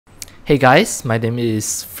Hey guys, my name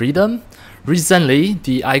is Freedom. Recently,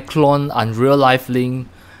 the iClone Unreal Life Link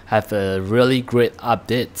have a really great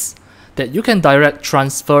updates that you can direct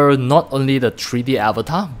transfer not only the 3D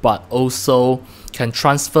avatar but also can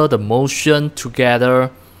transfer the motion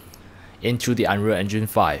together into the Unreal Engine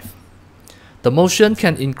 5. The motion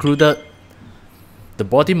can include the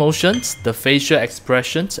body motions, the facial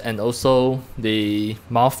expressions, and also the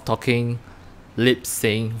mouth talking lip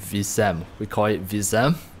sync Viseme. We call it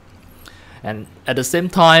Viseme. And at the same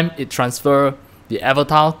time, it transfers the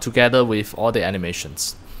avatar together with all the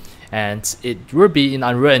animations. And it will be in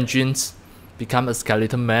Unreal Engine become a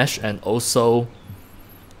skeletal mesh, and also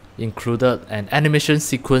included an animation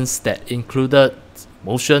sequence that included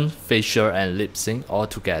motion, facial, and lip sync all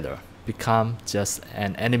together. Become just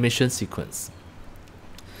an animation sequence.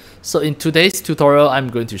 So in today's tutorial, I'm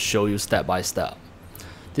going to show you step by step.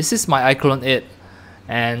 This is my iClone 8,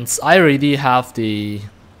 and I already have the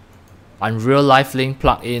Unreal Life Link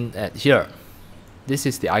plugin at here. This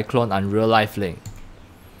is the iClone Unreal Life Link.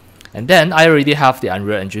 And then I already have the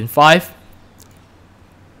Unreal Engine 5.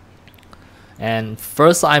 And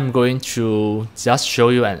first I'm going to just show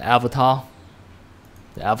you an avatar.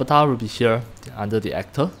 The avatar will be here under the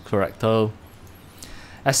actor, character.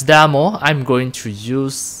 As demo, I'm going to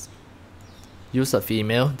use a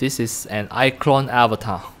female. This is an iClone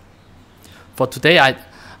avatar. For today,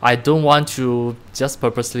 I don't want to just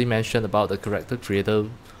purposely mention about the character creator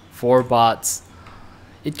for, but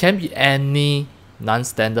it can be any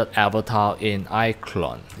non-standard avatar in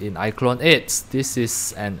iClone. In iClone 8, this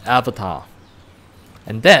is an avatar.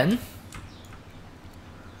 And then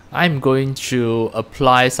I'm going to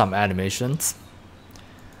apply some animations.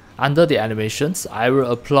 Under the animations, I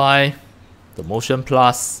will apply the motion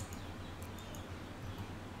plus.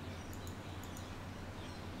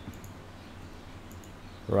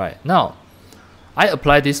 Right, now I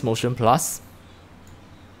apply this motion plus,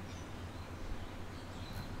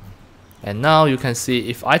 and now you can see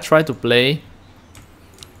if I try to play.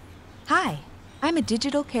 Hi, I'm a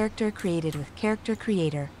digital character created with Character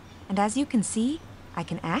Creator, and as you can see, I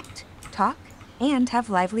can act, talk, and have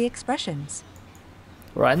lively expressions.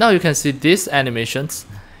 Right, now you can see these animations.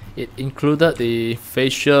 It included the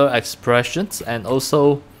facial expressions and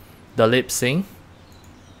also the lip sync.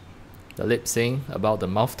 The lip sync about the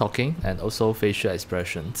mouth talking and also facial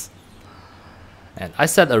expressions. And I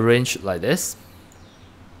set a range like this.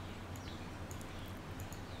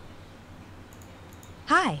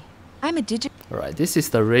 Hi, I'm a digital. Alright, this is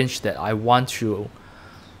the range that I want to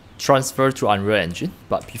transfer to Unreal Engine.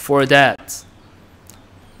 But before that,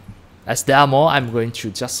 as demo, I'm going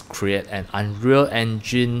to just create an Unreal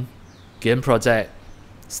Engine game project.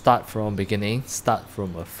 Start from beginning, start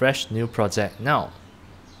from a fresh new project now.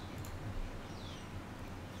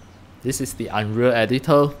 This is the Unreal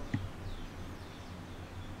Editor,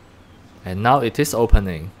 and now it is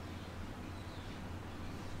opening.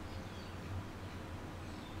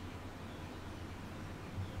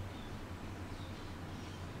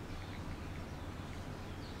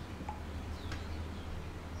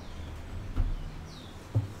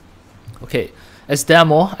 Okay, as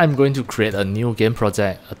demo, I'm going to create a new game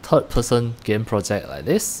project, a third-person game project like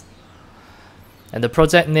this. And the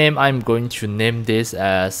project name, I'm going to name this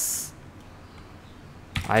as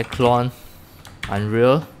iClone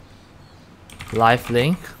Unreal Life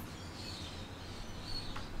Link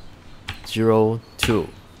 02.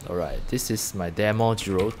 Alright, this is my demo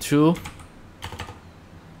 02.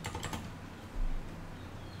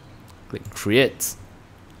 Click create.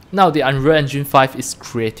 Now the Unreal Engine 5 is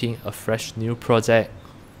creating a fresh new project.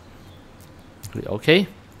 Click OK.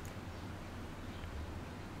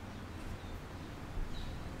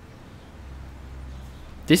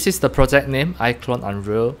 This is the project name, iClone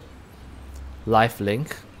Unreal Life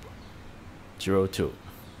Link 02.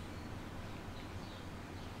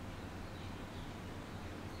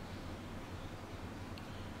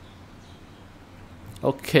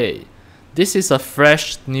 Okay, this is a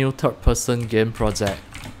fresh new third-person game project.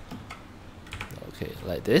 Okay,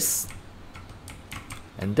 like this.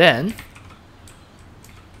 And then,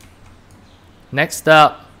 next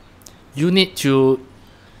up, you need to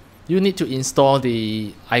install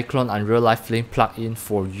the iClone Unreal Life Link plugin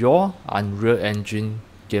for your Unreal Engine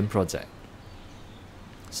game project.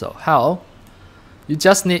 So how? You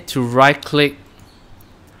just need to right click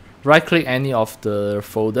any of the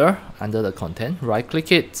folder under the content, right click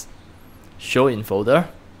it, show in folder,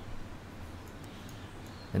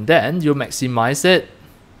 and then you maximize it.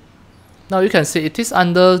 Now you can see it is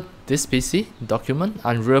under this PC, document,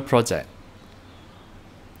 Unreal project.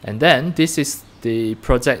 And then this is the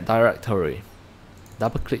project directory.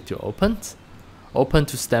 Double click to open. Open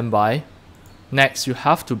to standby. Next, you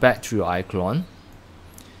have to back to your iClone.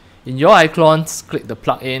 In your iClone, click the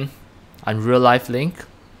plugin, Unreal Live Link.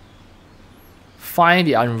 Find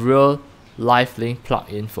the Unreal Live Link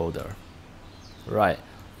plugin folder. Right.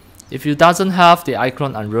 If you doesn't have the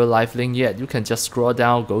iClone Unreal Live Link yet, you can just scroll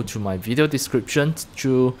down, go to my video description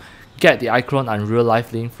to get the iClone Unreal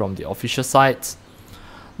Live Link from the official site.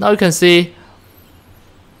 Now you can see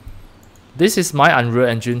this is my Unreal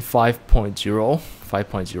Engine 5.0.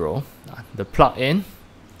 The plugin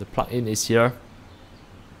is here.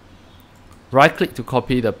 Right click to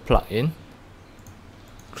copy the plugin.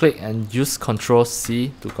 Click and use Ctrl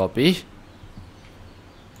C to copy.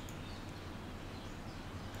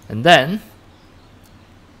 And then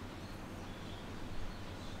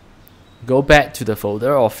go back to the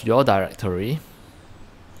folder of your directory.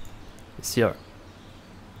 It's here.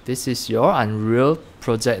 This is your Unreal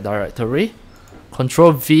project directory.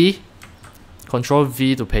 Ctrl V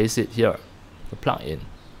to paste it here, the plugin.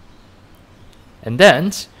 And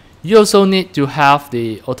then you also need to have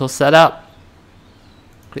the auto setup.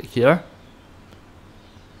 Click here.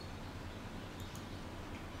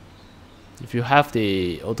 If you have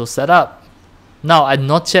the auto setup, now I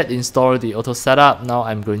not yet installed the auto setup. Now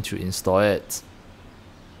I'm going to install it.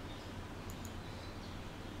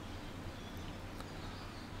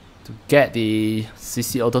 To get the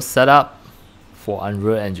CC auto setup for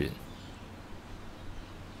Unreal Engine.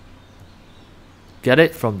 Get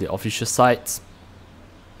it from the official site.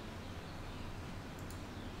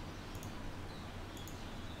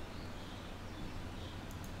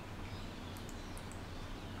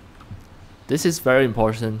 This is very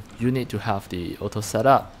important. You need to have the auto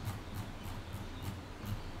setup.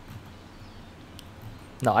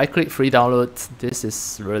 Now I click free download. This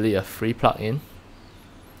is really a free plugin.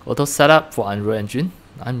 Auto setup for Unreal Engine.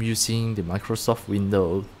 I'm using the Microsoft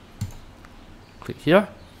Windows. Click here.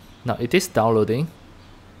 Now it is downloading.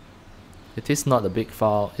 It is not a big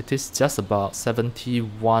file. It is just about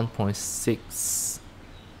 71.6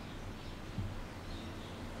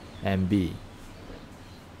 MB.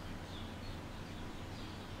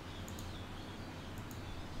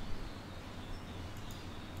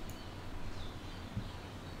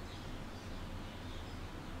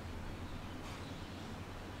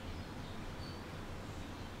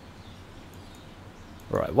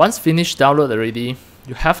 Alright, once finished download already,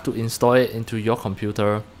 you have to install it into your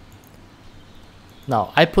computer.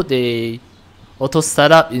 Now I put the auto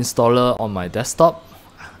setup installer on my desktop.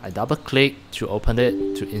 I double click to open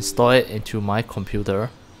it to install it into my computer.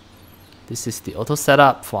 This is the auto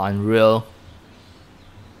setup for Unreal.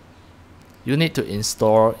 You need to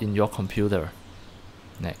install in your computer.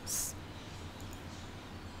 Next.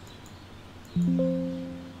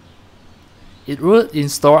 It will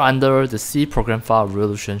install under the C program file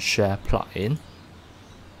Reallusion share plugin.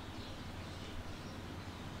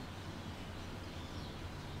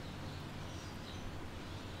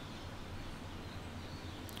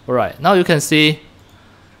 Alright, now you can see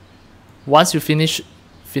once you finish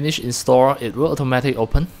install, it will automatically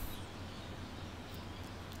open.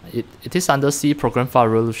 It is under C program file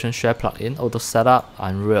Reallusion share plugin auto setup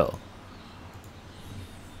Unreal.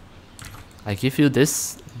 I give you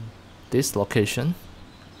this location.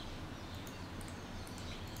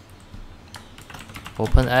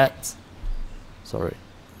 Open at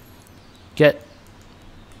get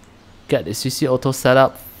the CC auto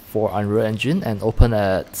setup for Unreal Engine and open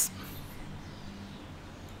at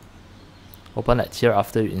here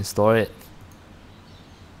after you install it.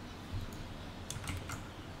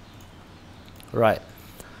 Right.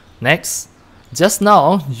 Next, just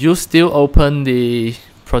now you still open the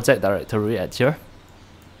project directory at here.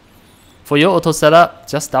 For your auto setup,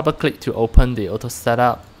 just double click to open the auto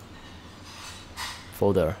setup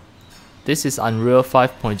folder. This is Unreal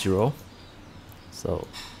 5.0. So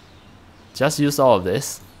just use all of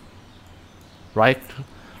this. Right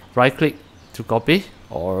click to copy,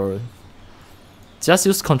 or just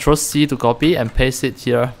use Ctrl C to copy and paste it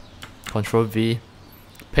here. Ctrl V.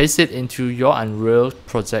 Paste it into your Unreal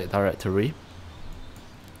project directory.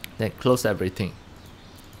 Then close everything.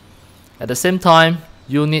 At the same time,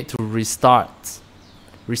 you need to restart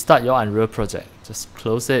your Unreal project. Just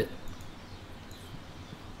close it.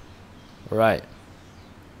 Alright.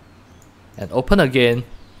 And open again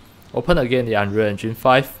the Unreal Engine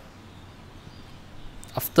 5.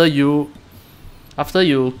 After you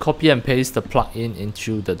copy and paste the plugin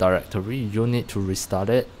into the directory, you need to restart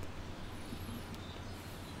it.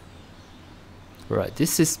 Alright,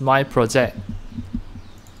 this is my project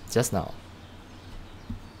just now.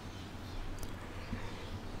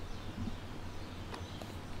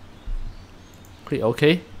 Click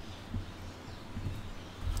OK.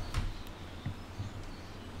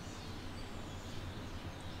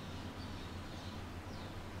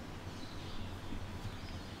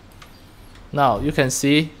 Now you can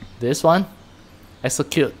see this one,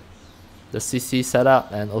 execute the CC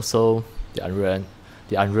setup and also the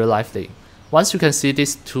Unreal Life link. Once you can see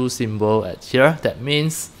these two symbols at here, that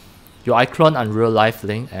means your iClone Unreal Life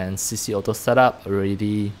link and CC auto setup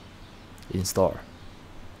already installed.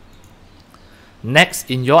 Next,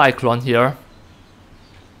 in your iClone here,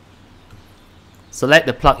 select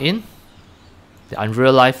the plugin, the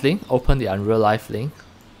Unreal Life link, open the Unreal Life link.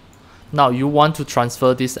 Now you want to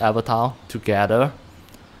transfer this avatar together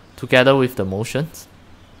with the motions.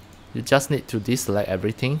 You just need to deselect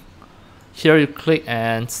everything. Here you click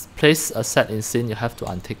and place a set in scene. You have to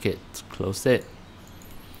untick it, close it.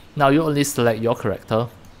 Now you only select your character.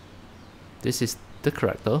 This is the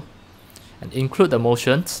character, and include the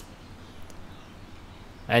motions.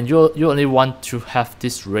 And you only want to have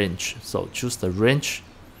this range, so choose the range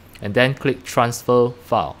and then click transfer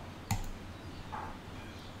file.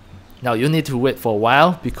 Now you need to wait for a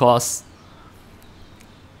while because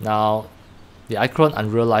now the iClone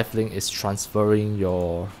Unreal Life link is transferring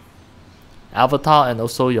your avatar and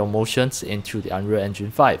also your motions into the Unreal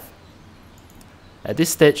Engine 5. At this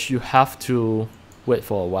stage you have to wait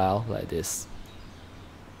for a while like this.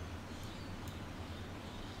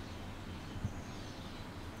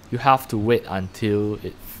 You have to wait until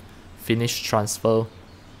it finishes transfer.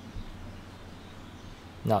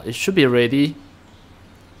 Now it should be ready.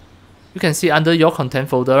 You can see under your content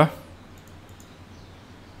folder,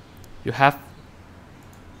 you have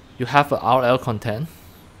a RL content.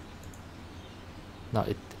 Now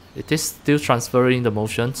it is still transferring the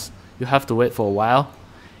motions. You have to wait for a while.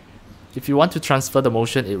 If you want to transfer the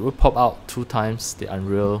motion, it will pop out 2 times the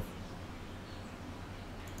Unreal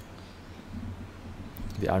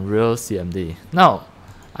CMD. Now,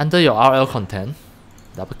 under your RL content,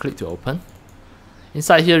 double click to open.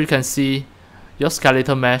 Inside here you can see your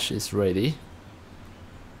skeletal mesh is ready.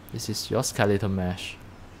 This is your skeletal mesh.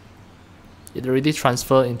 It already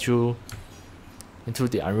transferred into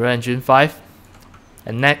the Unreal Engine 5.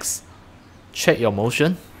 And next, check your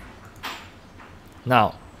motion.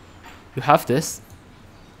 Now, you have this.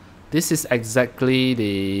 This is exactly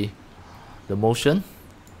the motion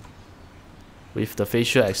with the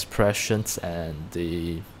facial expressions and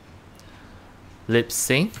the lip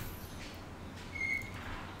sync.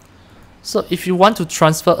 So if you want to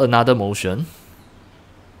transfer another motion,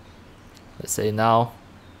 let's say now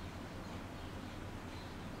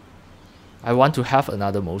I want to have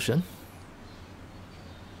another motion.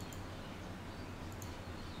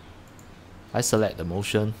 I select the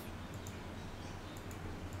motion.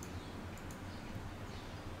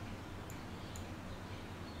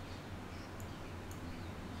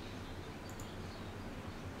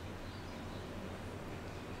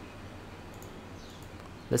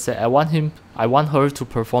 Let's say I want her to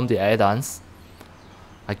perform the air dance.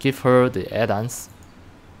 I give her the air dance.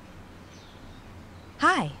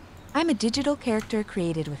 Hi, I'm a digital character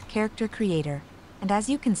created with Character Creator, and as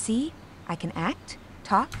you can see, I can act,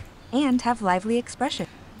 talk, and have lively expression.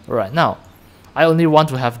 Alright, now I only want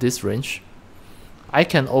to have this range. I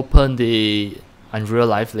can open the Unreal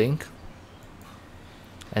Life link,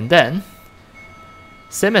 and then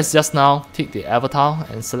same as just now, take the avatar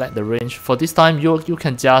and select the range. For this time, you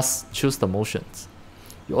can just choose the motions.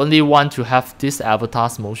 You only want to have this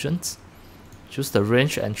avatar's motions. Choose the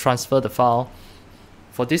range and transfer the file.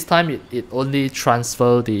 For this time, it only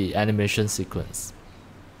transfer the animation sequence.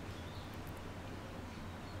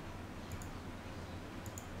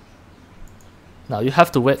 Now you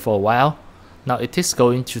have to wait for a while. Now it is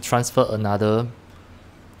going to transfer another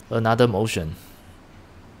motion.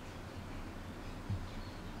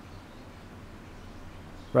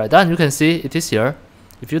 Right, then you can see it is here.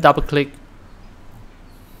 If you double click,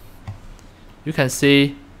 you can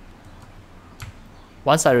see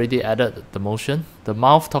once I already added the motion, the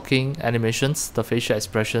mouth talking animations, the facial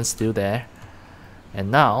expressions still there. And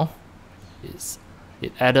now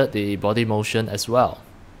it added the body motion as well.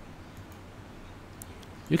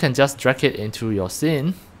 You can just drag it into your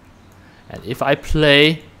scene. And if I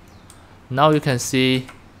play, now you can see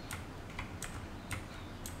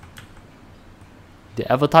the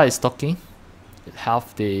avatar is talking. It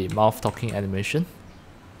have the mouth talking animation.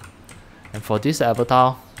 And for this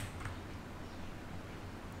avatar,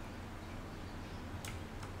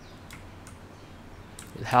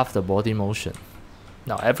 it have the body motion.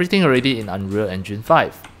 Now everything already in Unreal Engine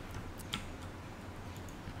 5.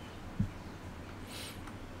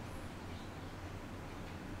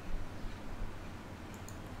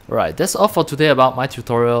 Alright, that's all for today about my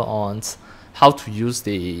tutorial on how to use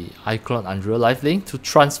the iClone Unreal Life link to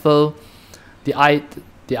transfer the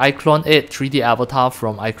iClone 8 3D avatar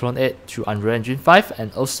from iClone 8 to Unreal Engine 5,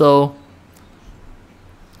 and also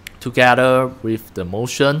together with the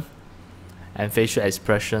motion and facial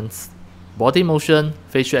expressions, body motion,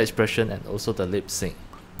 facial expression, and also the lip sync.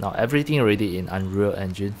 Now everything already in Unreal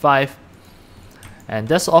Engine 5. And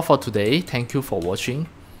that's all for today. Thank you for watching.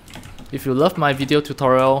 If you love my video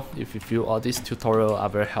tutorial, if you feel all these tutorials are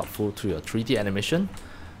very helpful to your 3D animation,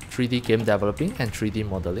 3D game developing, and 3D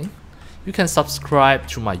modeling, you can subscribe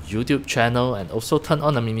to my YouTube channel and also turn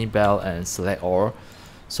on the mini bell and select all,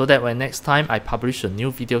 so that when next time I publish a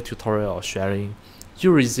new video tutorial or sharing,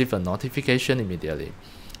 you receive a notification immediately.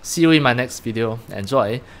 See you in my next video.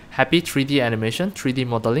 Enjoy! Happy 3D animation, 3D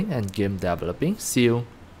modeling, and game developing. See you!